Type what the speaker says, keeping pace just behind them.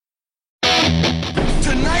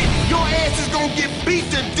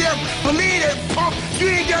goddamn believe that, punk. You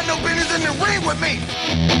ain't got no business in the ring with me.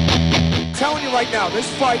 I'm telling you right now, this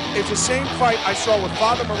fight is the same fight I saw with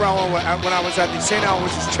Father Morello when I was at the St.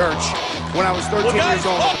 Aloysius Church when I was 13 years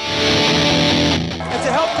old. And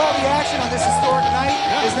to help call the action on this historic night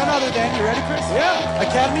is none other than, you ready, Chris? Yeah.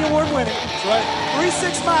 Academy Award winning. That's right.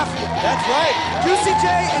 3-6 Mafia. That's right. Juicy J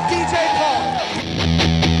and DJ Paul.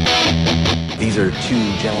 These are two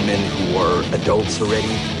gentlemen who are adults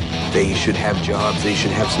already. They should have jobs. They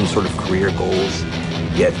should have some sort of career goals.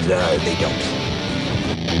 Yet they don't.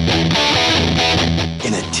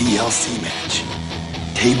 In a TLC match,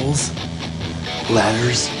 tables,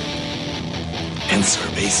 ladders, and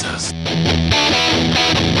cervezas.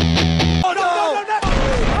 Oh, no! Oh,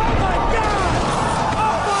 my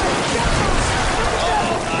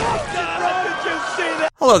God! Did you see that?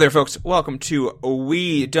 Hello there, folks. Welcome to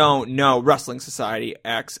We Don't Know Wrestling Society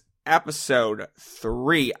X, Episode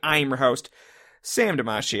 3. I am your host, Sam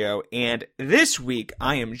Damasio, and this week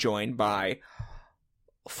I am joined by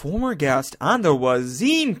former guest on the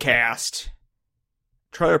WASIMCAST,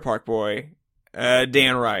 Trailer Park Boy,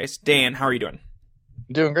 Dan Rice. Dan, how are you doing?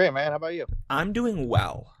 Doing great, man. How about you? I'm doing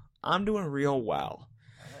well. I'm doing real well.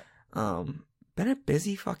 Been a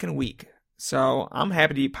busy fucking week, so I'm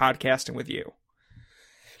happy to be podcasting with you.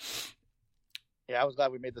 Yeah, I was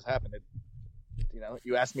glad we made this happen.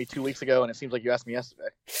 You asked me 2 weeks ago, and it seems like you asked me yesterday.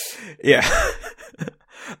 Yeah.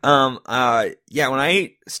 When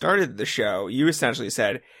I started the show, you essentially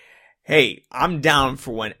said, hey, I'm down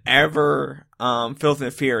for whenever Filth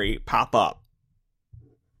and Fury pop up.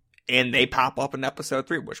 And they pop up in episode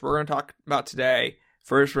 3, which we're going to talk about today.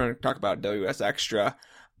 First, we're going to talk about WSXtra.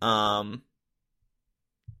 But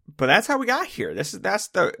that's how we got here. That's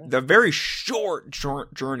the very short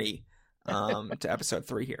journey to episode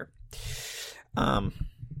 3 here. And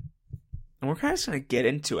we're kind of just going to get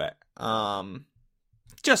into it.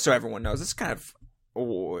 Just so everyone knows, this is kind of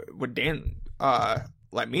what Dan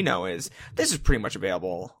let me know is this is pretty much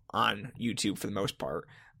available on YouTube for the most part.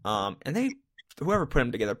 And whoever put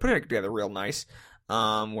it together real nice.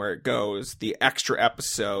 Where it goes the extra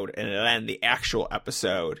episode and then the actual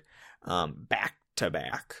episode back to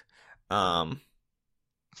back. And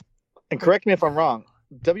correct me if I'm wrong.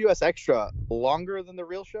 WSXtra longer than the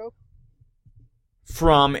real show?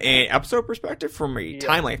 From an episode perspective, from a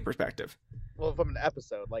time length perspective. Well, from an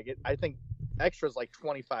episode, I think extra is like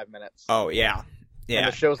 25 minutes. Oh yeah. And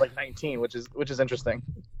the show's like 19, which is interesting.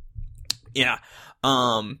 Yeah.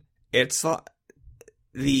 It's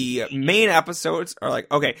the main episodes are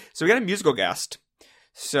like, okay, so we got a musical guest,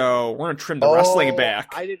 so we're gonna trim the wrestling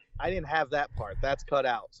back. I didn't have that part. That's cut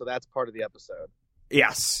out, so that's part of the episode.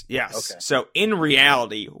 Yes. Okay. So in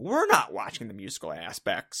reality, we're not watching the musical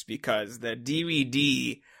aspects because the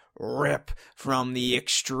DVD rip from the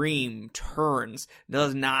Extreme Turns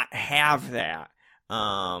does not have that.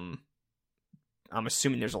 I'm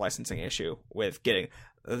assuming there's a licensing issue with getting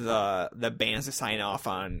the bands to sign off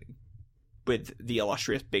on with the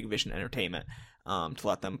illustrious Big Vision Entertainment to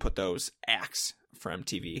let them put those acts for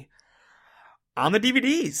MTV on the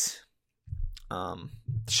DVDs.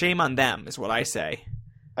 Shame on them is what I say.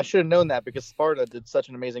 I should have known that because Sparta did such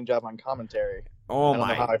an amazing job on commentary. I don't know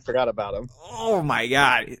how I forgot about him. Oh my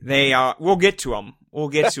God. They we'll get to them.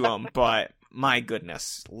 But my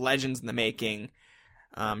goodness, legends in the making.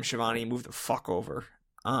 Shivani, move the fuck over.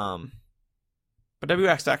 But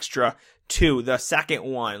WSXtra 2, the second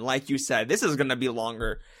one, like you said, this is going to be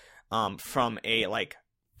longer from a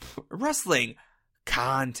wrestling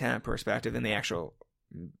content perspective than the actual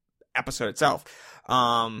episode itself.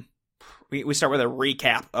 We start with a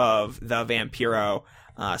recap of the Vampiro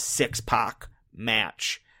 6-Pac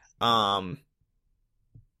match. How'd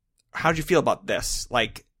you feel about this?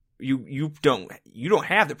 You don't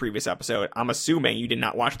have the previous episode. I'm assuming you did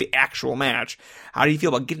not watch the actual match. How do you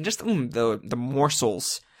feel about getting just the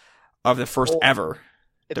morsels of the first ever?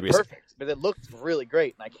 It's perfect, but it looked really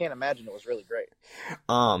great, and I can't imagine it was really great.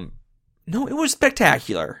 No, it was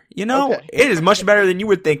spectacular. Okay. It is much better than you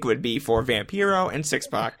would think it would be for Vampiro and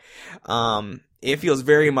 6-Pac. It feels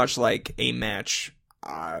very much like a match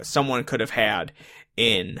someone could have had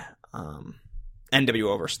in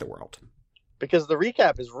NWO versus the World. Because the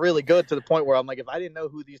recap is really good to the point where I'm like, if I didn't know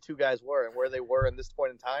who these two guys were and where they were in this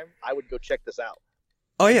point in time, I would go check this out.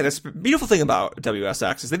 Oh yeah, this beautiful thing about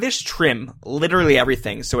WSX is they just trim literally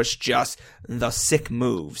everything, so it's just the sick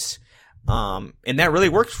moves. And that really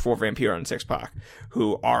works for Vampiro and 6-Pac,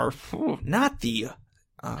 who are not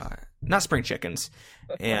spring chickens,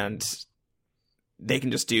 and they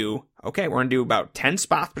can just do, okay, we're going to do about 10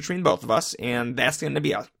 spots between both of us, and that's going to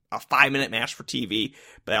be a 5-minute match for TV,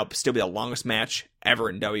 but that'll still be the longest match ever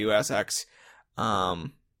in WSX.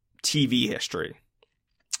 TV history.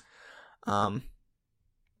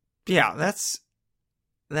 Yeah, that's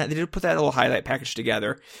that. They did put that little highlight package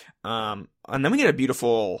together, and then we get a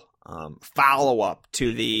beautiful follow up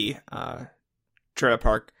to the Trailer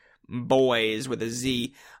Park Boys with a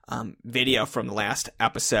Z video from the last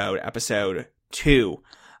episode 2,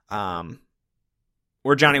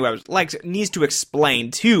 where Johnny Webb needs to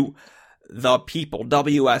explain to the people,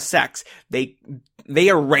 WSX, they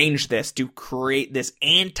arranged this to create this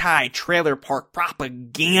anti-trailer park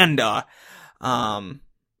propaganda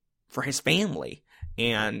for his family,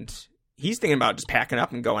 and he's thinking about just packing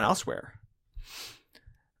up and going elsewhere.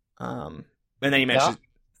 And then he mentions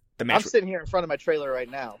the match. I'm sitting here in front of my trailer right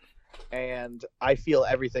now, and I feel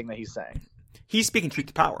everything that he's saying. He's speaking truth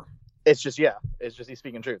to power. It's just he's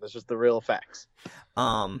speaking truth. It's just the real facts.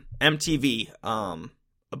 MTV, a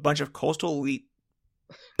bunch of coastal elite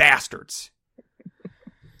bastards.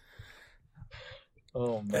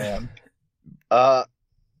 Oh man. I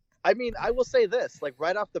mean, I will say this, like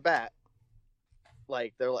right off the bat,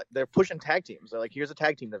 they're pushing tag teams. They're like, here's a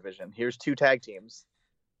tag team division. Here's 2 tag teams.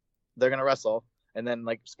 They're gonna wrestle, and then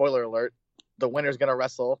like spoiler alert, the winner's gonna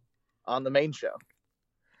wrestle on the main show.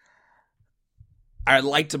 I'd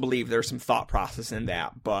like to believe there's some thought process in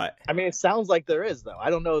that, but I mean, it sounds like there is, though. I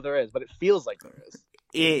don't know if there is, but it feels like there is.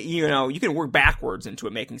 You can work backwards into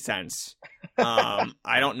it making sense.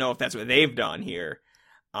 I don't know if that's what they've done here.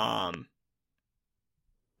 But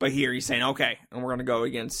here he's saying, okay, and we're going to go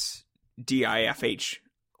against DIFH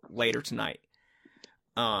later tonight.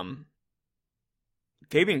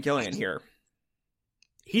 Fabian Killian here.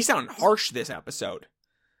 He sounded harsh this episode.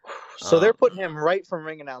 So they're putting him right from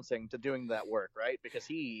ring announcing to doing that work, right? Because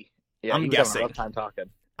he was having a rough time talking.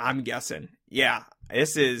 I'm guessing. Yeah,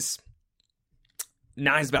 this is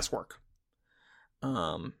not his best work.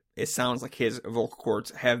 It sounds like his vocal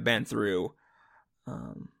cords have been through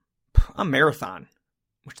a marathon,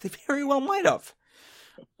 which they very well might have.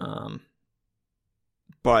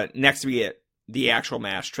 But next we get the actual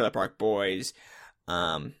match, Trailer Park Boys,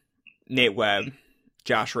 Nate Webb,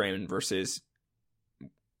 Josh Raymond versus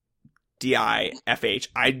DIFH.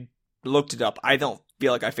 I looked it up. I don't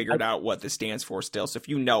feel like I figured out what this stands for still. So if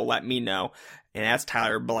you know, let me know. And that's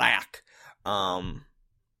Tyler Black. Who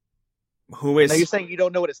is... Now you're saying you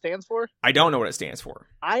don't know what it stands for? I don't know what it stands for.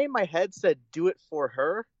 I, in my head, said do it for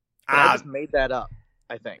her. But I just made that up,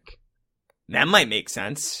 I think. That might make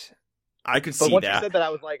sense. I could see that. But once you said that, I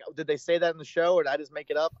was like, did they say that in the show, or did I just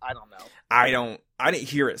make it up? I don't know. I didn't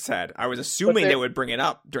hear it said. I was assuming they would bring it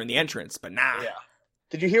up during the entrance, but nah. Yeah.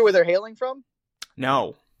 Did you hear where they're hailing from?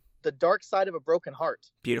 No. The dark side of a broken heart.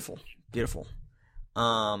 Beautiful. Beautiful.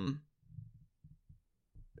 So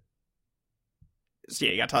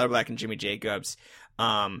yeah, you got Tyler Black and Jimmy Jacobs.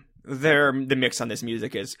 The mix on this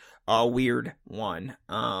music is a weird one.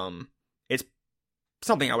 It's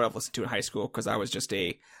something I would have listened to in high school because I was just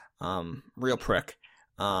a real prick.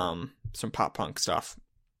 Some pop punk stuff,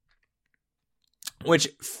 which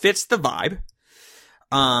fits the vibe.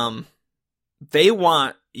 They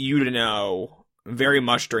want you to know very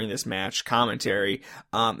much during this match commentary.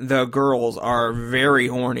 The girls are very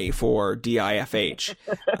horny for DIFH.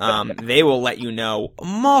 They will let you know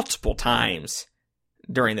multiple times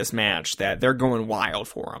during this match that they're going wild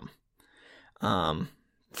for them.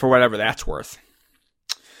 For whatever that's worth.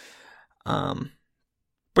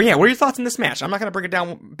 But yeah, what are your thoughts on this match? I'm not going to break it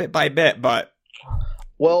down bit by bit, but...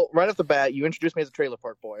 Well, right off the bat, you introduced me as a trailer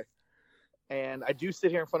park boy. And I do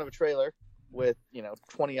sit here in front of a trailer with,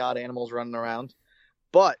 20-odd animals running around.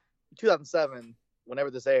 But 2007,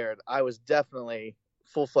 whenever this aired, I was definitely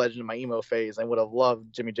full-fledged in my emo phase and would have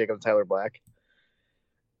loved Jimmy Jacobs and Tyler Black.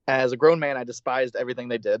 As a grown man, I despised everything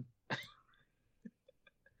they did.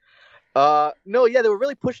 They were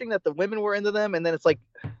really pushing that the women were into them, and then it's like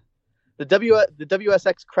the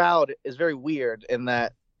WSX crowd is very weird in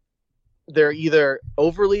that they're either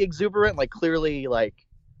overly exuberant, like clearly like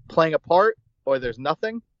playing a part, or there's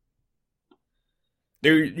nothing.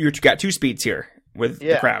 You got 2 speeds here with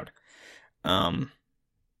the crowd.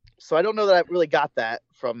 So I don't know that I really got that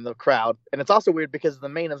from the crowd, and it's also weird because the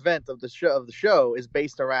main event of the show is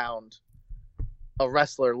based around a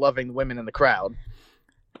wrestler loving women in the crowd.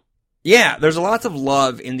 Yeah, there's lots of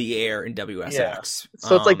love in the air in WSX. Yeah.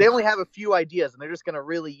 So it's like they only have a few ideas, and they're just going to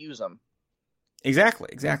really use them.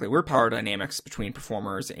 Exactly. We're power dynamics between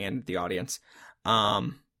performers and the audience.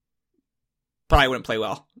 Probably wouldn't play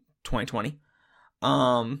well 2020.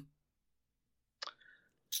 But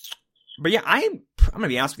yeah, I'm going to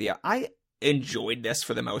be honest with you. I enjoyed this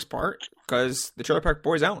for the most part because the Trailer Park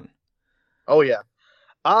Boys own. Oh, yeah.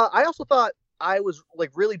 I also thought I was like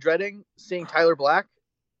really dreading seeing Tyler Black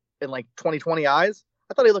in like 2020 eyes.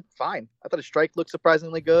 I thought he looked fine. I thought his strike looked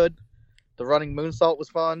surprisingly good. The running moonsault was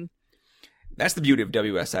fun. That's the beauty of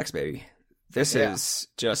WSX, baby. This is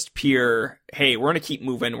just pure, hey, we're going to keep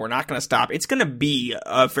moving. We're not going to stop. It's going to be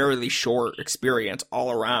a fairly short experience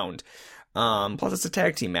all around. Plus, it's a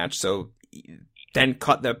tag team match, so then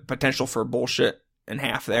cut the potential for bullshit in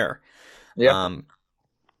half there. Yeah.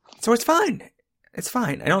 So it's fine. It's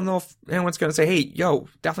fine. I don't know if anyone's going to say, hey, yo,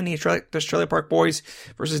 definitely need this Trailer Park Boys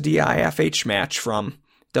versus DIFH match from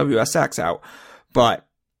WSX out. But,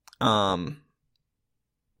 man,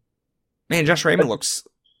 Josh Raymond looks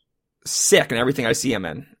sick in everything I see him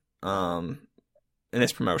in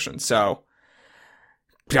this promotion. So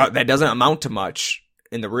that doesn't amount to much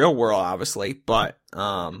in the real world, obviously, but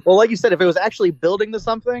well, like you said, if it was actually building to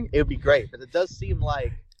something, it would be great. But it does seem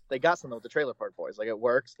like they got something with the Trailer Park Boys. Like, it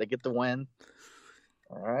works. They get the win.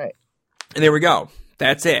 All right. And there we go.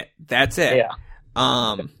 That's it. Yeah.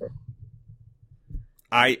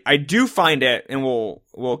 I do find it, and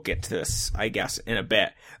we'll get to this, I guess, in a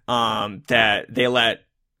bit, that they let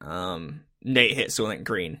Nate hit Soylent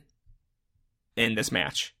Green in this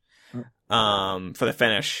match for the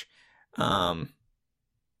finish. So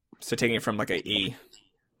taking it from like a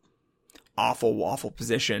awful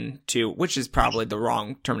position to, which is probably the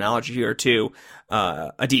wrong terminology here, to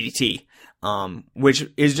a DDT, which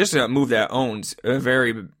is just a move that owns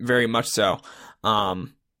very, very much so. But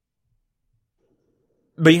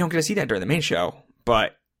you don't get to see that during the main show.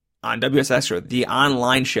 But on WSXtra, the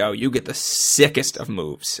online show, you get the sickest of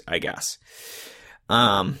moves, I guess.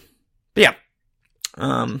 But yeah.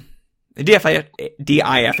 The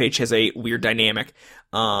DIFH has a weird dynamic,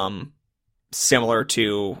 similar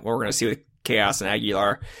to what we're going to see with Chaos and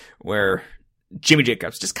Aguilar, where Jimmy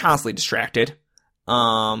Jacobs just constantly distracted,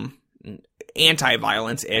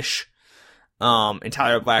 anti-violence-ish, and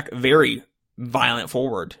Tyler Black very violent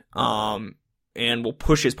forward, and will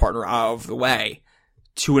push his partner out of the way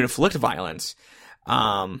to inflict violence.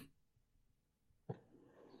 An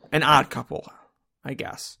odd couple, I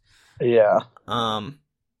guess. Yeah.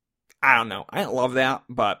 I don't know. I don't love that,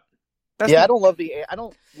 but that's I don't love the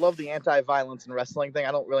anti-violence and wrestling thing.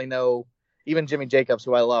 I don't really know. Even Jimmy Jacobs,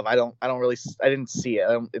 who I love, I didn't see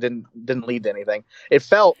it. It didn't lead to anything. It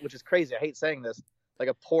felt, which is crazy, I hate saying this, like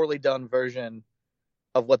a poorly done version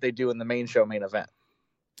of what they do in the main event.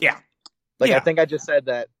 Yeah. I think I just said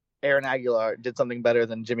that Aaron Aguilar did something better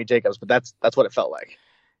than Jimmy Jacobs, but that's what it felt like.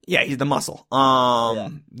 Yeah, he's the muscle.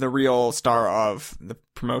 The real star of the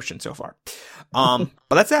promotion so far. But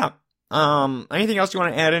that's that. Anything else you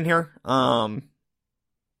want to add in here?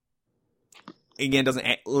 Again, doesn't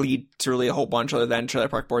lead to really a whole bunch other than Trailer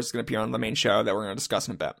Park Boys is going to appear on the main show that we're going to discuss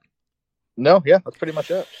in a bit. No, yeah, that's pretty much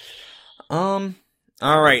it. All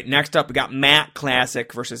right, next up we got Matt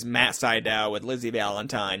Classic versus Matt Sydal with Lizzie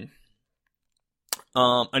Valentine.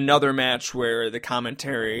 Another match where the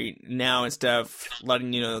commentary now, instead of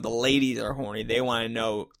letting you know the ladies are horny, they want to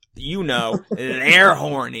know they're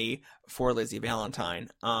horny for Lizzie Valentine.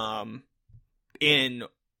 In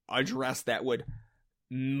a dress that would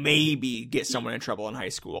maybe get someone in trouble in high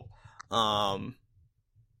school. But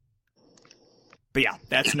yeah,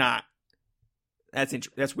 that's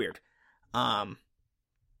weird. But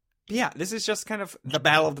yeah, this is just kind of the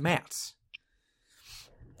battle of the mats.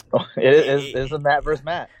 Oh, it is a Matt versus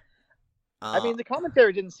Matt. I mean, the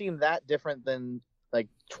commentary didn't seem that different than like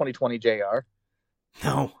 2020 JR.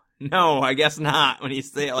 No, I guess not when you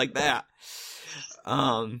say it like that.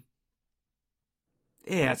 Yeah,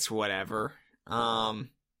 it's whatever.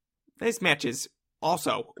 This match is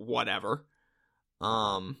also whatever.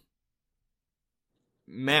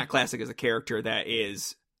 Matt Classic is a character that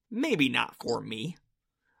is maybe not for me.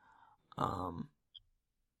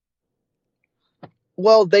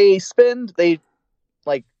 Well, I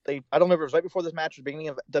don't remember, it was right before this match, the beginning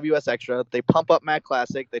of WSXtra. They pump up Matt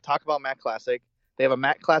Classic. They talk about Matt Classic. They have a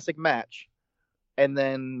Matt Classic match. And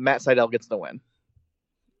then Matt Sydal gets the win.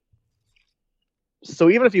 So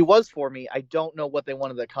even if he was for me, I don't know what they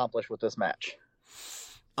wanted to accomplish with this match.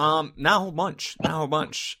 Not a whole bunch. Matt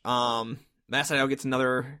Sydal gets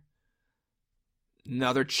another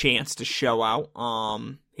chance to show out.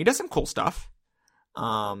 He does some cool stuff.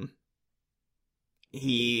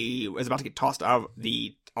 He was about to get tossed off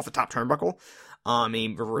the top turnbuckle.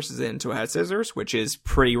 He reverses it into a head scissors, which is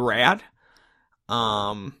pretty rad.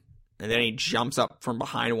 And then he jumps up from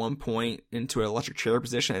behind one point into an electric chair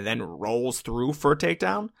position and then rolls through for a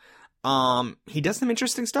takedown. He does some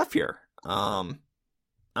interesting stuff here. I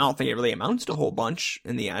don't think it really amounts to a whole bunch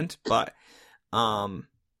in the end, but after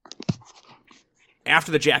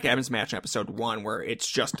the Jack Evans match in episode 1, where it's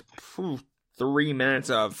just 3 minutes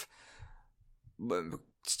of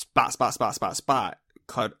spot,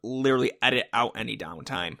 could literally edit out any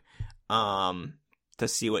downtime to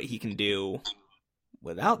see what he can do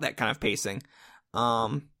without that kind of pacing.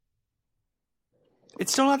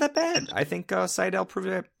 It's still not that bad. I think Seidel proved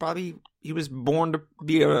that probably he was born to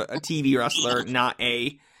be a TV wrestler, not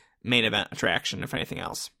a main event attraction, if anything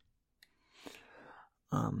else.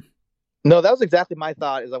 No, that was exactly my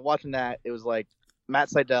thought. As I'm watching that, it was like Matt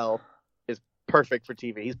Seidel is perfect for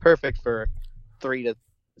TV. He's perfect for 3 to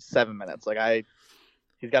 7 minutes.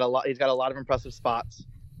 He's got a lot of impressive spots,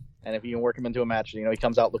 and if you can work him into a match, he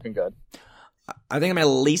comes out looking good. I think my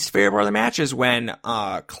least favorite part of the match is when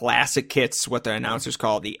Classic hits what the announcers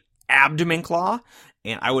call the abdomen claw,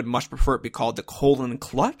 and I would much prefer it be called the colon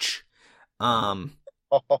clutch.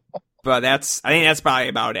 But I think that's probably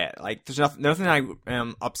about it. Like, there's nothing I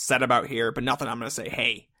am upset about here, but nothing I'm going to say,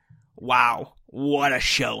 hey, wow, what a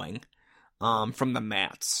showing from the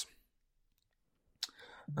mats.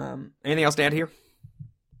 Anything else to add here?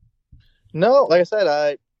 No, like I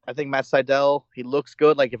said, I think Matt Seidel, he looks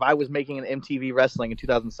good. Like, if I was making an MTV Wrestling in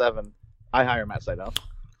 2007, I hire Matt Seidel.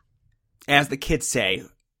 As the kids say,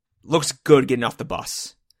 looks good getting off the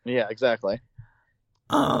bus. Yeah, exactly.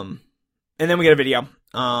 And then we get a video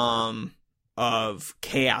of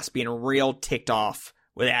Chaos being real ticked off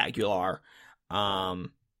with Aguilar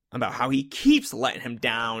about how he keeps letting him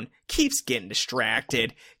down, keeps getting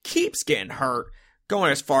distracted, keeps getting hurt,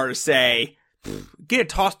 going as far to say, get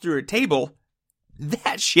tossed through a table,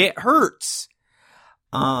 that shit hurts.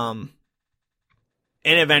 And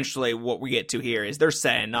eventually what we get to here is they're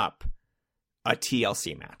setting up a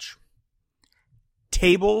TLC match.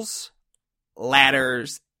 Tables,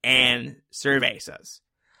 ladders, and cervezas.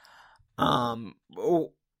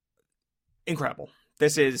 Incredible.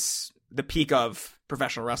 This is the peak of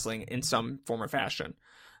professional wrestling in some form or fashion,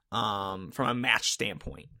 from a match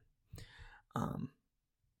standpoint.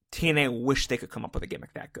 TNA wish they could come up with a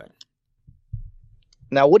gimmick that good.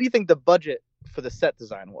 Now, what do you think the budget for the set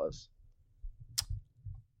design was?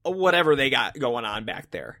 Whatever they got going on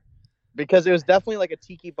back there. Because it was definitely like a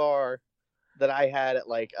tiki bar that I had at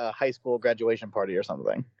like a high school graduation party or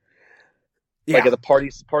something. Yeah. Like at the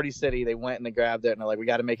party city, they went and they grabbed it and they're like, we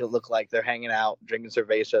got to make it look like they're hanging out, drinking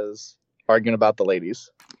cervezas, arguing about the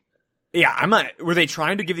ladies. Yeah, were they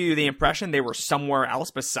trying to give you the impression they were somewhere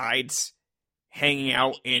else besides hanging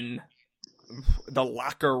out in the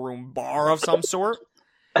locker room bar of some sort?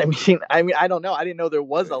 I mean, I don't know. I didn't know there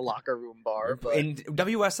was a locker room bar. But... In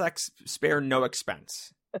WSX, spare no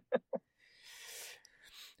expense.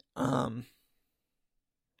 But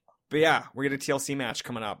yeah, we get a TLC match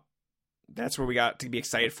coming up. That's where we got to be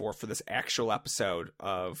excited for this actual episode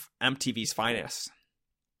of MTV's Finest.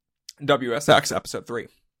 WSX episode 3.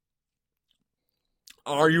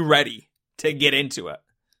 Are you ready to get into it?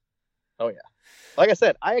 Oh yeah. Like I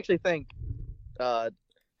said, I actually think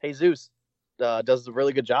Jesus does a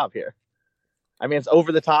really good job here. I mean, it's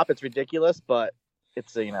over the top, it's ridiculous, but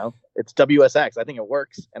it's it's WSX. I think it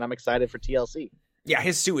works, and I'm excited for TLC. Yeah,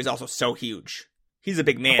 his suit is also so huge. He's a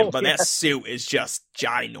big man, but that suit is just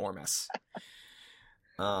ginormous.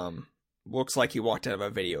 Looks like he walked out of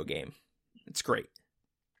a video game. It's great.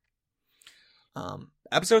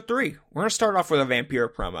 Episode 3. We're going to start off with a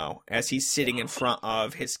Vampiro promo as he's sitting in front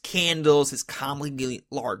of his candles, his comically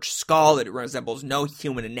large skull that resembles no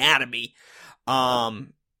human anatomy,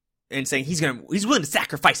 and saying he's willing to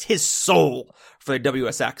sacrifice his soul for the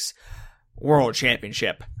WSX World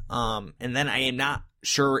Championship. And then I am not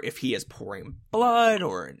sure if he is pouring blood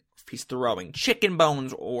or if he's throwing chicken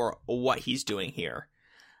bones or what he's doing here.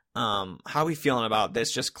 How are we feeling about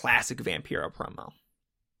this just classic Vampiro promo?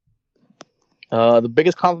 The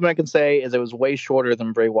biggest compliment I can say is it was way shorter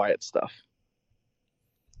than Bray Wyatt stuff.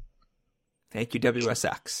 Thank you,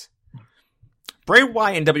 WSX. Bray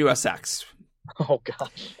Wyatt and WSX. Oh,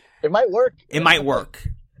 gosh. It might work. It might work.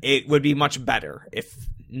 It would be much better if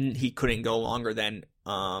he couldn't go longer than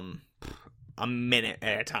a minute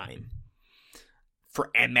at a time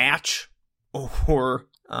for a match or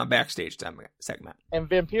a backstage segment. And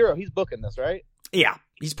Vampiro, he's booking this, right? Yeah,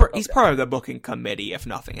 he's part of the booking committee, if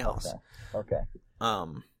nothing else. Okay.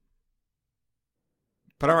 But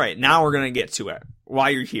all right, now we're gonna get to it. Why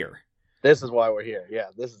you're here? This is why we're here. Yeah,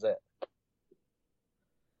 this is it.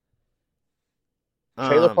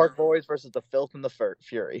 Trailer Park Boys versus the Filth and the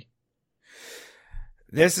Fury.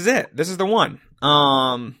 This is it. This is the one.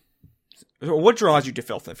 What draws you to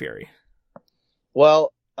Filth and Fury?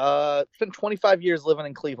 Well, it's been 25 years living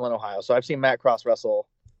in Cleveland, Ohio, so I've seen Matt Cross wrestle,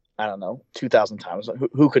 I don't know, 2,000 times.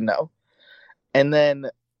 Who could know? And then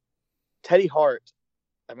Teddy Hart,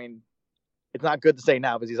 I mean, it's not good to say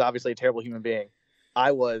now because he's obviously a terrible human being.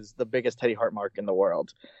 I was the biggest Teddy Hart mark in the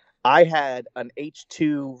world. I had an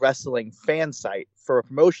H2 wrestling fan site for a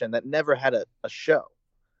promotion that never had a show.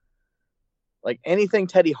 Like anything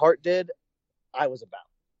Teddy Hart did, I was about.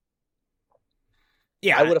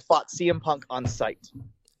 Yeah, I would have fought CM Punk on site.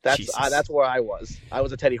 That's where I was. I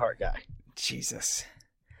was a Teddy Hart guy. Jesus.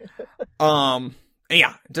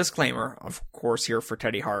 Yeah, disclaimer, of course, here for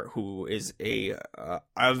Teddy Hart, who is a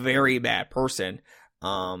very bad person,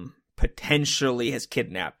 potentially has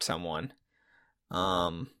kidnapped someone.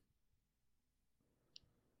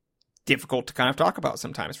 Difficult to kind of talk about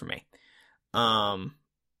sometimes for me. But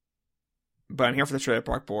I'm here for the Trailer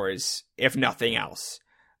Park Boys, if nothing else.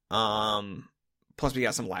 Plus we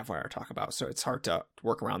got some Livewire to talk about, so it's hard to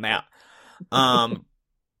work around that. But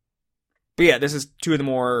yeah, this is two of the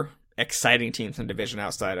more exciting teams in the division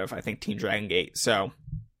outside of, I think, Team Dragon Gate. So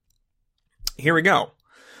here we go.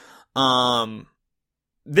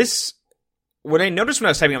 This, what I noticed when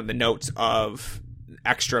I was typing up the notes of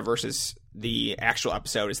Extra versus the actual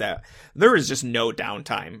episode is that there is just no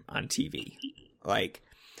downtime on TV. Like,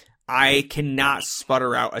 I cannot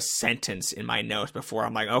sputter out a sentence in my notes before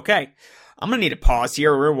I'm like, okay, I'm going to need to pause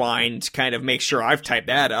here, rewind, kind of make sure I've typed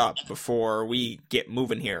that up before we get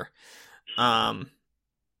moving here.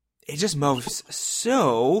 It just moves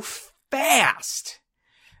so fast.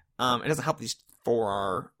 It doesn't help these four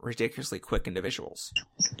are ridiculously quick individuals.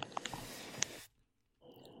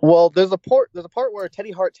 Well, there's a part where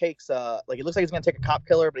Teddy Hart takes it looks like he's gonna take a cop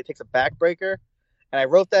killer, but he takes a backbreaker, and I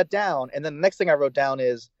wrote that down. And then the next thing I wrote down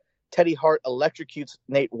is Teddy Hart electrocutes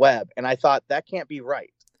Nate Webb, and I thought that can't be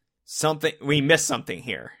right. We missed something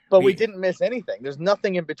here, but we didn't miss anything. There's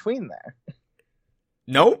nothing in between there.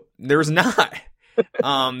 Nope, there's not.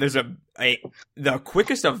 There's the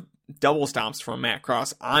quickest of double stomps from Matt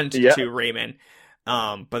Cross onto Raymond,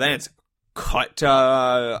 but then it's cut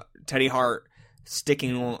to Teddy Hart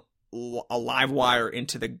sticking a live wire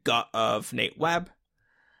into the gut of Nate Webb.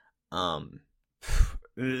 Then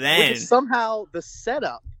which is somehow the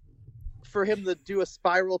setup for him to do a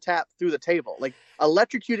spiral tap through the table. Like,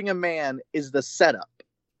 electrocuting a man is the setup,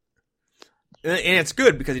 and it's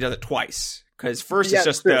good because he does it twice. Because first it's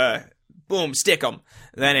just boom, stick him.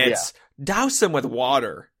 Then it's douse him with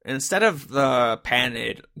water. Instead of the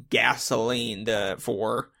patented gasoline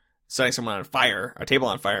for setting someone on fire, a table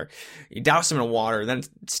on fire, you douse him in water, then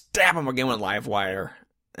stab him again with live wire,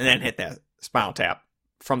 and then hit that spinal tap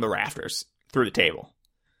from the rafters through the table.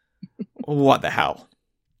 What the hell?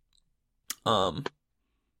 The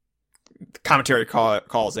commentary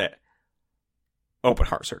calls it open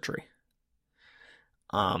heart surgery.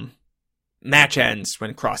 Match ends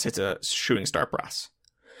when Cross hits a shooting star press.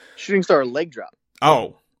 Shooting star leg drop.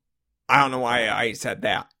 Oh, I don't know why I said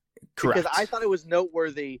that. Correct. Because I thought it was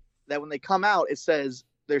noteworthy that when they come out, it says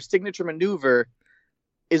their signature maneuver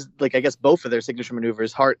is, like, I guess both of their signature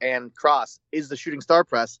maneuvers, Hart and Cross, is the shooting star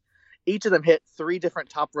press. Each of them hit 3 different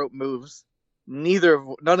top rope moves.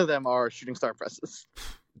 None of them are shooting star presses.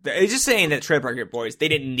 It's just saying that Trailer Park Boys, they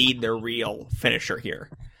didn't need their real finisher here.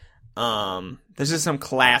 This is some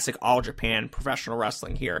classic All Japan professional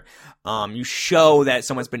wrestling here. You show that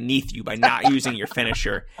someone's beneath you by not using your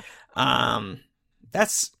finisher.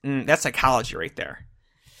 That's psychology right there.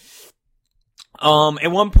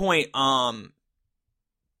 At one point, man,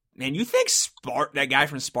 you think that guy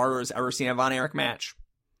from Sparta has ever seen a Von Erich match?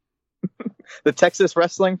 The Texas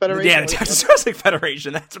Wrestling Federation? Yeah, the Texas Wrestling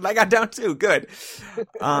Federation. That's what I got down to. Good.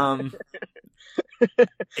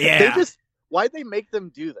 Yeah. Why'd they make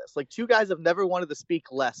them do this? Like, 2 guys have never wanted to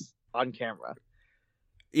speak less on camera.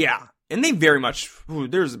 Yeah. And they very much,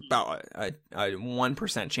 there's about a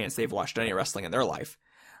 1% chance they've watched any wrestling in their life.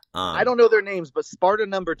 I don't know their names, but Sparta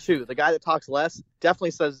number 2, the guy that talks less,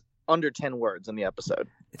 definitely says under 10 words in the episode.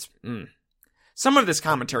 Some of this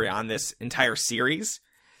commentary on this entire series,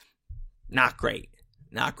 not great.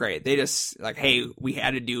 Not great. They just, like, hey, we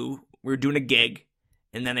were doing a gig,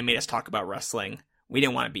 and then they made us talk about wrestling. We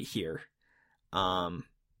didn't want to be here. I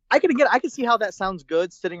can see how that sounds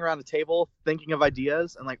good, sitting around a table thinking of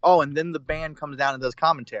ideas and like, and then the band comes down and does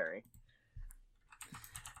commentary.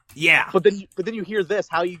 Yeah. But then you hear this,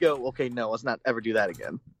 how you go, okay, no, let's not ever do that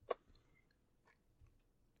again.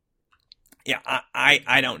 Yeah,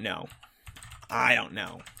 I don't know.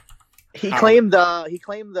 He claimed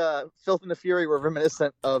the Filth and the Fury were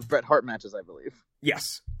reminiscent of Bret Hart matches, I believe.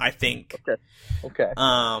 Yes, I think. Okay.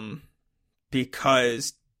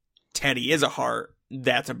 Because Teddy is a Hart,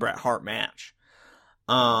 that's a Bret Hart match.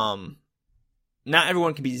 Not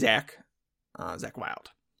everyone can be Zach Wilde.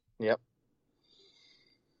 Yep.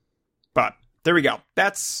 But there we go.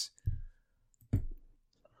 That's.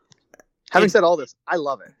 Having said all this, I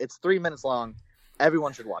love it. It's 3 minutes long.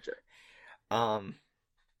 Everyone should watch it.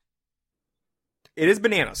 It is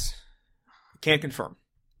bananas. Can't confirm.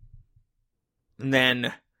 And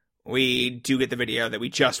then we do get the video that we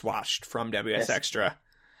just watched from WSXtra.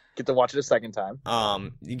 Get to watch it a second time.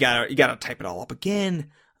 You gotta type it all up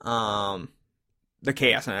again. The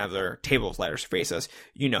chaos and other tables, ladders, faces.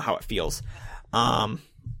 You know how it feels.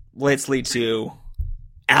 Let's lead to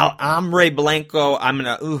El Hombre Blanco.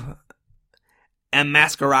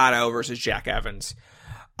 Enmascarado versus Jack Evans.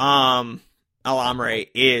 El Hombre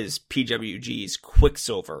is PWG's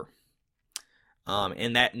Quicksilver.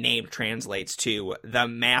 And that name translates to the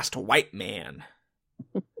Masked White Man.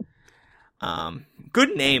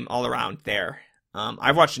 Good name all around there.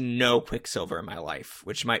 I've watched no Quicksilver in my life,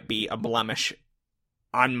 which might be a blemish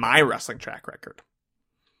on my wrestling track record.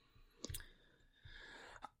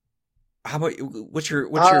 How about what's your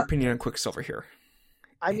opinion on Quicksilver here?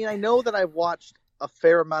 I mean, I know that I've watched a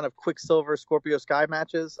fair amount of Quicksilver Scorpio Sky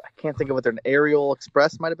matches. I can't think of what their Aerial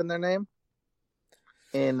Express might have been their name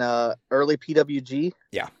in early PWG.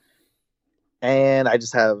 Yeah, and I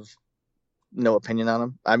just have no opinion on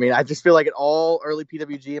them. I mean, I just feel like it all early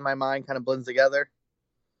PWG in my mind kind of blends together.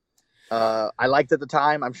 I liked it at the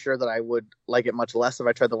time. I'm sure that I would like it much less if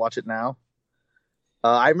I tried to watch it now.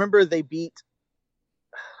 I remember they beat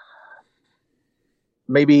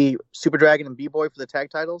maybe Super Dragon and B-Boy for the tag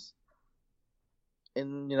titles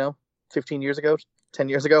in, 15 years ago, 10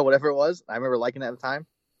 years ago, whatever it was. I remember liking it at the time.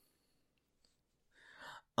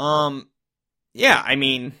 Yeah, I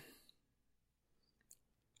mean,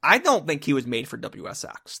 I don't think he was made for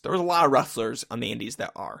WSX. There was a lot of wrestlers on the indies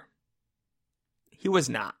that are. He was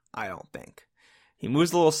not, I don't think. He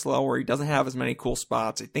moves a little slower. He doesn't have as many cool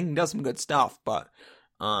spots. I think he does some good stuff, but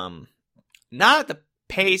not at the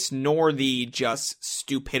pace nor the just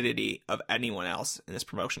stupidity of anyone else in this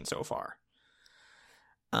promotion so far.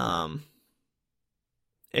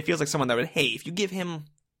 It feels like someone that would, hey, if you give him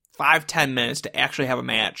 5-10 minutes to actually have a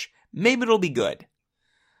match, maybe it'll be good.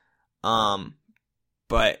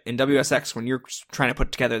 But in WSX, when you're trying to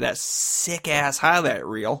put together that sick-ass highlight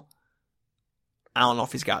reel, I don't know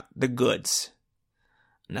if he's got the goods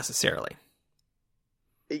necessarily.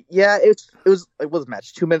 Yeah, it was a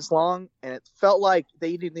match 2 minutes long, and it felt like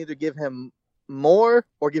they didn't either give him more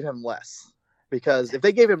or give him less. Because if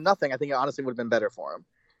they gave him nothing, I think it honestly would have been better for him.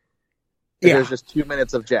 Yeah. There's just 2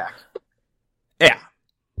 minutes of Jack. Yeah.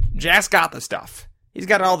 Jack's got the stuff. He's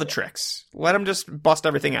got all the tricks. Let him just bust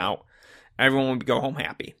everything out. Everyone will go home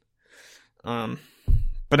happy. But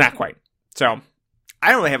not quite. So, I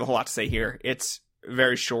don't really have a whole lot to say here. It's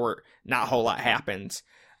very short. Not a whole lot happens.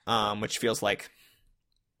 Which feels like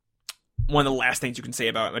one of the last things you can say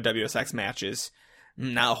about a WSX match is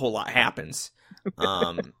not a whole lot happens.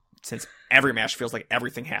 Since every match feels like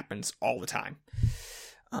everything happens all the time.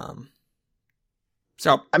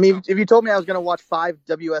 So, I mean, if you told me I was going to watch 5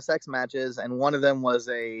 WSX matches and one of them was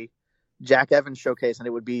a Jack Evans showcase and it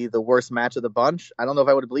would be the worst match of the bunch, I don't know if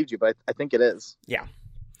I would have believed you, but I think it is. Yeah.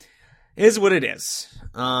 It is what it is.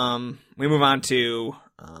 We move on to,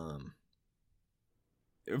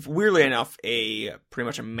 weirdly enough, pretty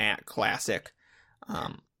much a Matt classic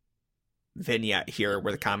vignette here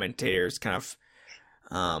where the commentators kind of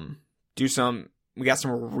we got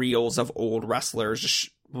some reels of old wrestlers, just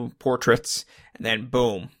portraits, and then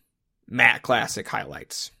boom, Matt classic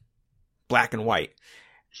highlights, black and white.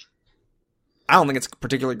 I don't think it's a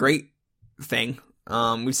particularly great thing.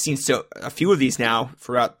 We've seen a few of these now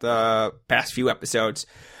throughout the past few episodes.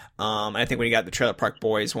 And I think when you got the Trailer Park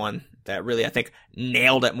Boys one, that really, I think,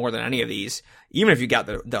 nailed it more than any of these. Even if you got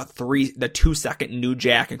the 2 second New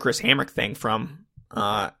Jack and Chris Hamrick thing from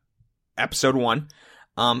episode 1,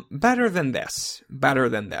 better than this.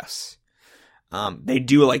 They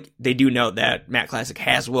do note that Matt Classic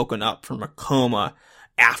has woken up from a coma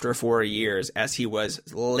after 4 years as he was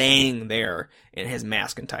laying there in his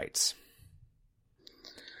mask and tights.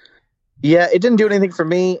 Yeah, it didn't do anything for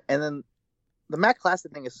me. And then the Matt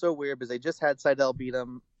Classic thing is so weird because they just had Seidel beat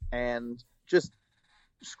him, and just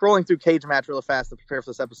scrolling through Cage Match real fast to prepare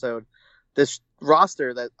for this episode, this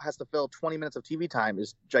roster that has to fill 20 minutes of TV time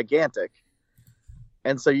is gigantic.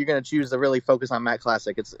 And so you're going to choose to really focus on Matt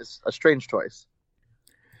Classic. It's a strange choice.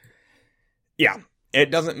 Yeah,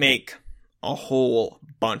 it doesn't make a whole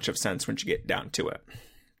bunch of sense when you get down to it.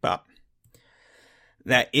 But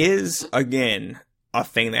that is, again, a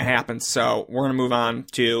thing that happens. So we're going to move on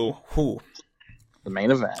to the main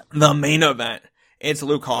event. The main event. It's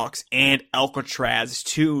Luke Hawx and Alcatraz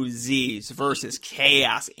 2Zs versus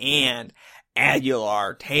Chaos and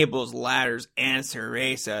Aguilar. Tables, ladders, and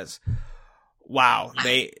cervezas. Wow,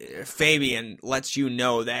 Fabian lets you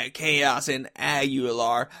know that Chaos and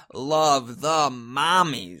Aguilar love the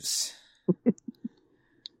mommies.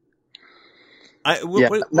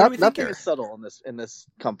 Nothing is subtle in this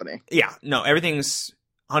company. Yeah, no, everything's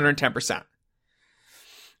 110%.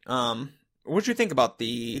 What did you think about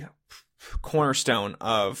the cornerstone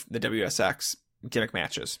of the WSX gimmick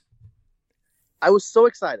matches? I was so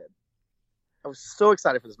excited. for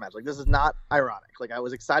this match. Like, this is not ironic. Like, I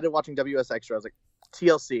was excited watching WSXtra. I was like,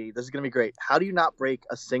 TLC, this is going to be great. How do you not break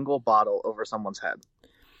a single bottle over someone's head?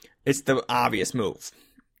 It's the obvious move.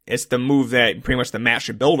 It's the move that pretty much the match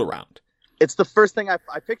should build around. It's the first thing I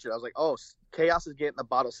pictured. I was like, oh, Chaos is getting the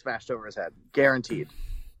bottle smashed over his head. Guaranteed.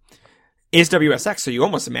 It's WSX, so you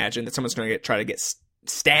almost imagine that someone's going to try to get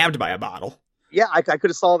stabbed by a bottle. Yeah, I could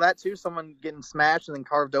have saw that too. Someone getting smashed and then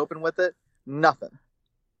carved open with it. Nothing.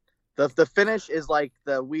 The finish is like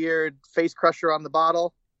the weird face crusher on the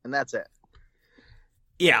bottle, and that's it.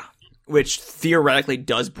 Yeah, which theoretically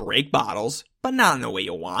does break bottles, but not in the way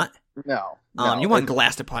you want. No. You want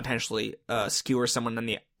glass to potentially skewer someone in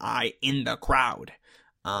the eye in the crowd.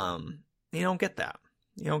 You don't get that.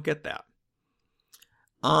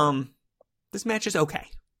 This match is okay,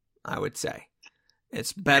 I would say.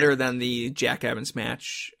 It's better than the Jack Evans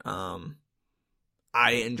match.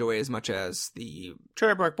 I enjoy it as much as the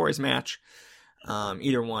Trailer Park Boys match.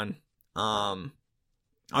 Either one. I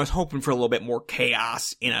was hoping for a little bit more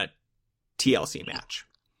chaos in a TLC match.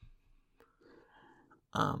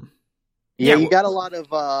 You got a lot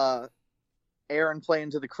of Aaron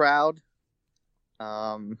playing to the crowd.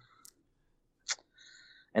 And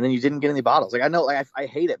then you didn't get any bottles. Like, I know, like, I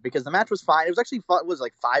hate it because the match was fine. It was actually fun. It was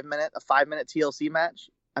like a 5-minute TLC match.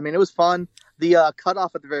 I mean, it was fun. The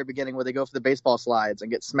cutoff at the very beginning where they go for the baseball slides and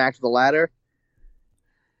get smacked with the ladder.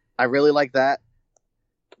 I really like that.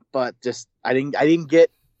 But just, I didn't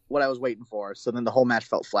get what I was waiting for. So then the whole match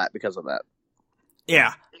felt flat because of that.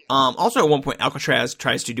 Yeah. Also, at one point, Alcatraz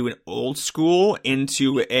tries to do an old school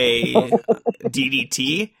into a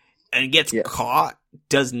DDT and gets caught,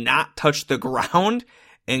 does not touch the ground,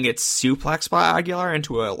 and gets suplexed by Aguilar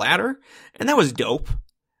into a ladder. And that was dope.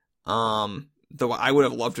 Though I would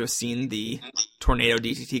have loved to have seen the tornado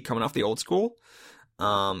DDT coming off the old school.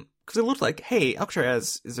 Because it looked like, hey,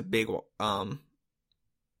 Alcatraz is a big old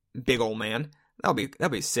man. That'll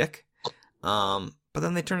be sick. But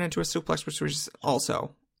then they turned it into a suplex, which was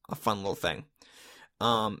also a fun little thing.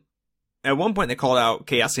 At one point, they called out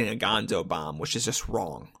Chaos in a Gonzo bomb, which is just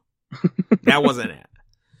wrong. That wasn't it.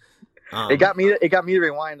 It got me to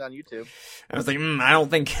rewind on YouTube. I was like, I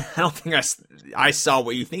don't think I saw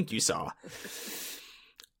what you think you saw.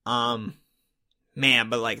 Man,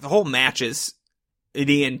 but like the whole match is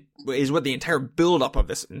what the entire build up of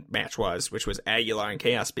this match was, which was Aguilar and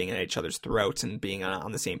Chaos being at each other's throats and being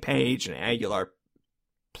on the same page, and Aguilar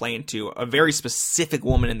playing to a very specific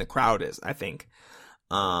woman in the crowd, I think,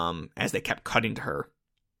 as they kept cutting to her,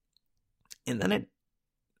 and then it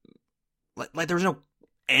like there was no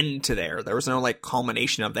end to there. There was no like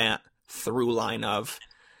culmination of that through line of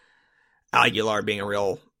Aguilar being a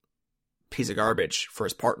real piece of garbage for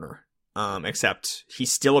his partner. Except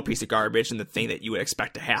he's still a piece of garbage, and the thing that you would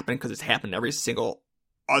expect to happen, because it's happened every single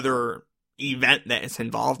other event that has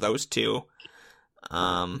involved those two,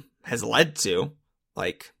 has led to,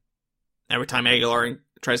 like, every time Aguilar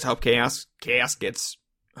tries to help Chaos gets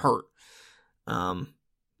hurt.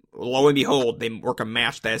 Lo and behold, they work a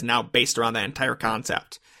match that is now based around that entire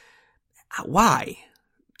concept. Why?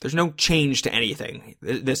 There's no change to anything.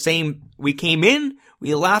 The same. We came in,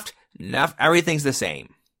 we left. Everything's the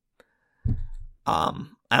same.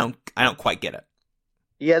 I don't quite get it.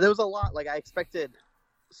 Yeah, there was a lot. Like, I expected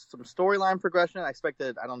some storyline progression. I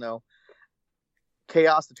expected, I don't know,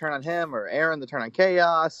 Chaos to turn on him, or Aaron to turn on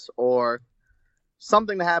Chaos, or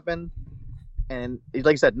something to happen. And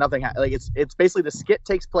like I said, nothing. Like, it's basically the skit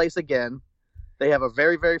takes place again. They have a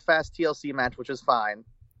very, very fast TLC match, which is fine.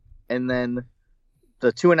 And then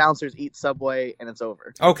the two announcers eat Subway, and it's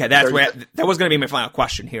over. Okay, that was going to be my final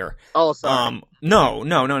question here. Oh, sorry.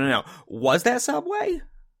 No. Was that Subway?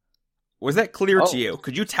 Was that clear to you?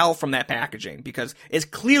 Could you tell from that packaging? Because it's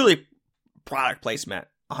clearly product placement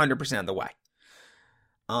 100% of the way.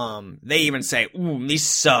 They even say, ooh, these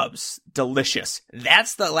subs, delicious.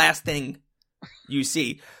 That's the last thing you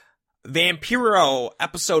see. Vampiro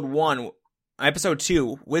episode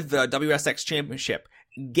 2 with the WSX championship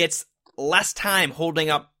gets less time holding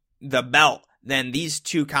up the belt than these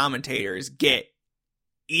two commentators get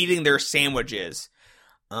eating their sandwiches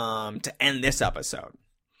to end this episode.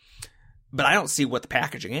 But I don't see what the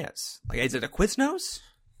packaging is. Like, is it a Quiznos?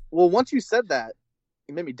 Well, once you said that,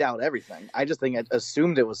 it made me doubt everything. I just think I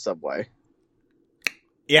assumed it was Subway.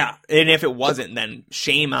 Yeah, and if it wasn't, then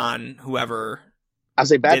shame on whoever. I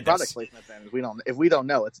say bad product placement. Then if we don't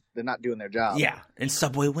know, they're not doing their job. Yeah, and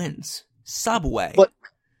Subway wins. Subway. But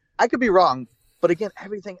I could be wrong. But again,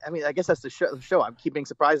 everything. I mean, I guess that's the show. I'm keeping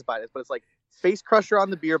surprised by it. But it's like face crusher on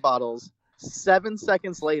the beer bottles. 7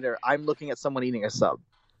 seconds later, I'm looking at someone eating a sub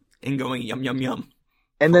and going yum yum yum.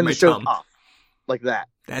 And then the show's off like that.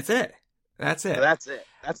 That's it. That's it. That's it.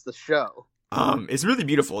 That's the show. It's really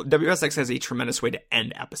beautiful. WSX has a tremendous way to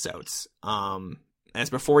end episodes. As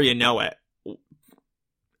before you know it,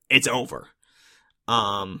 it's over.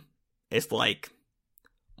 It's like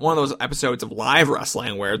one of those episodes of live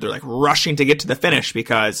wrestling where they're like rushing to get to the finish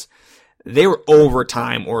because they were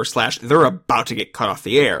overtime or / they're about to get cut off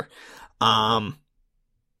the air.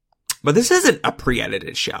 But this isn't a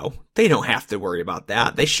pre-edited show. They don't have to worry about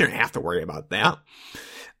that. They shouldn't have to worry about that.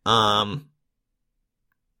 I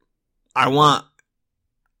want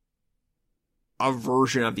a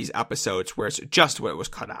version of these episodes where it's just what was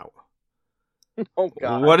cut out. Oh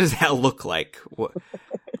God. What does that look like?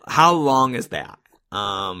 How long is that?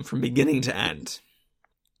 From beginning to end.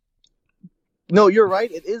 No, you're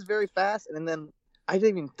right. It is very fast. And then I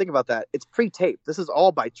didn't even think about that. It's pre-taped. This is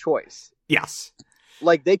all by choice. Yes.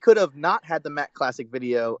 Like they could have not had the Matt Classic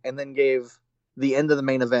video and then gave the end of the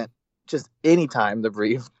main event just any time to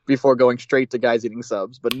breathe before going straight to guys eating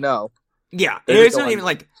subs. But no. Yeah. It's not even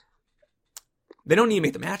like they don't need to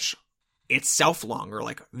make the match itself longer.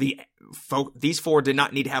 Like these four did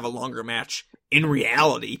not need to have a longer match in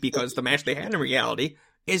reality because the match they had in reality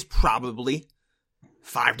is probably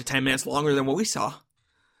 5 to 10 minutes longer than what we saw.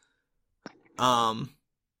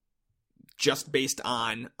 Just based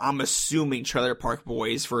on, I'm assuming Trailer Park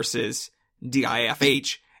Boys versus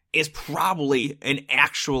DIFH is probably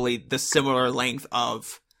actually the similar length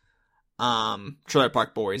of Trailer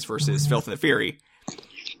Park Boys versus Filth and the Fury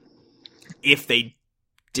if they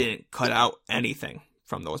didn't cut out anything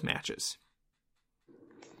from those matches.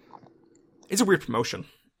 It's a weird promotion.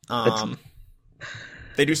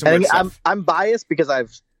 They do some weird stuff. I'm biased because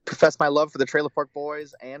I've professed my love for the Trailer Park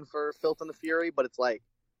Boys and for Filth and the Fury, but it's like,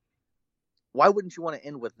 why wouldn't you want to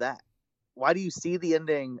end with that? Why do you see the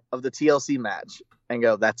ending of the TLC match and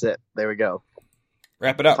go, that's it. There we go.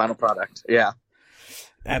 Wrap it up. Final product. Yeah.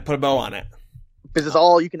 And put a bow on it. Because it's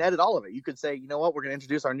all, you can edit all of it. You could say, you know what, we're going to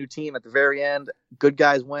introduce our new team at the very end. Good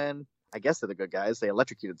guys win. I guess they're the good guys. They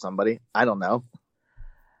electrocuted somebody. I don't know.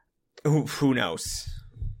 Who knows?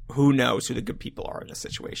 Who knows who the good people are in this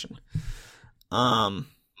situation?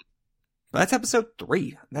 But that's episode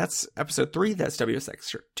 3. That's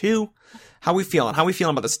WSXtra 2. How we feeling? How we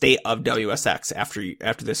feeling about the state of WSX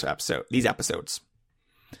after this episode? These episodes.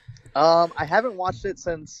 I haven't watched it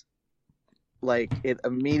since like it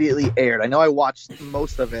immediately aired. I know I watched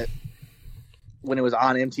most of it when it was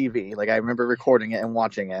on MTV. Like I remember recording it and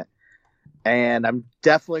watching it. And I'm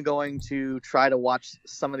definitely going to try to watch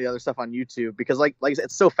some of the other stuff on YouTube because like I said,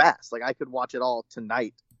 it's so fast. Like I could watch it all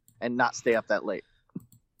tonight and not stay up that late.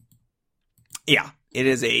 Yeah, it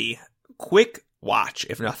is a quick watch,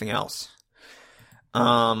 if nothing else.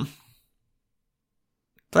 But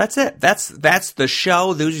that's it. That's the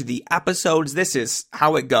show. Those are the episodes. This is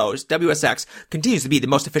how it goes. WSX continues to be the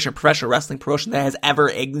most efficient professional wrestling promotion that has ever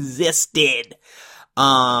existed.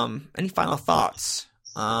 Any final thoughts?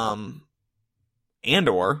 And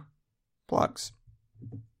or plugs?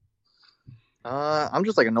 I'm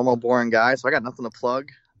just like a normal boring guy, so I got nothing to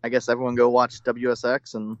plug. I guess everyone go watch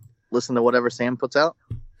WSX and listen to whatever Sam puts out.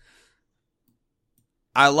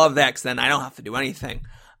 I love that because then I don't have to do anything.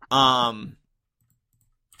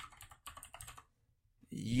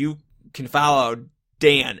 You can follow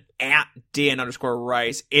Dan at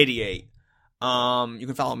Dan_Rice88. You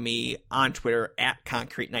can follow me on Twitter at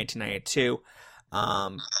Concrete1992.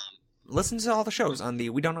 Listen to all the shows on the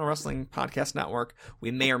We Don't Know Wrestling Podcast Network.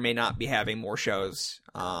 We may or may not be having more shows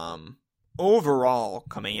overall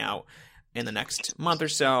coming out in the next month or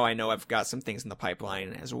so. I know I've got some things in the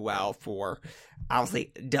pipeline as well for,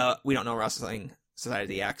 obviously, We Don't Know Wrestling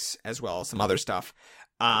Society X, as well as some other stuff.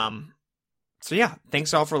 So yeah,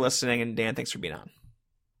 thanks all for listening, and Dan, thanks for being on.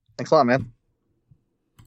 Thanks a lot, man.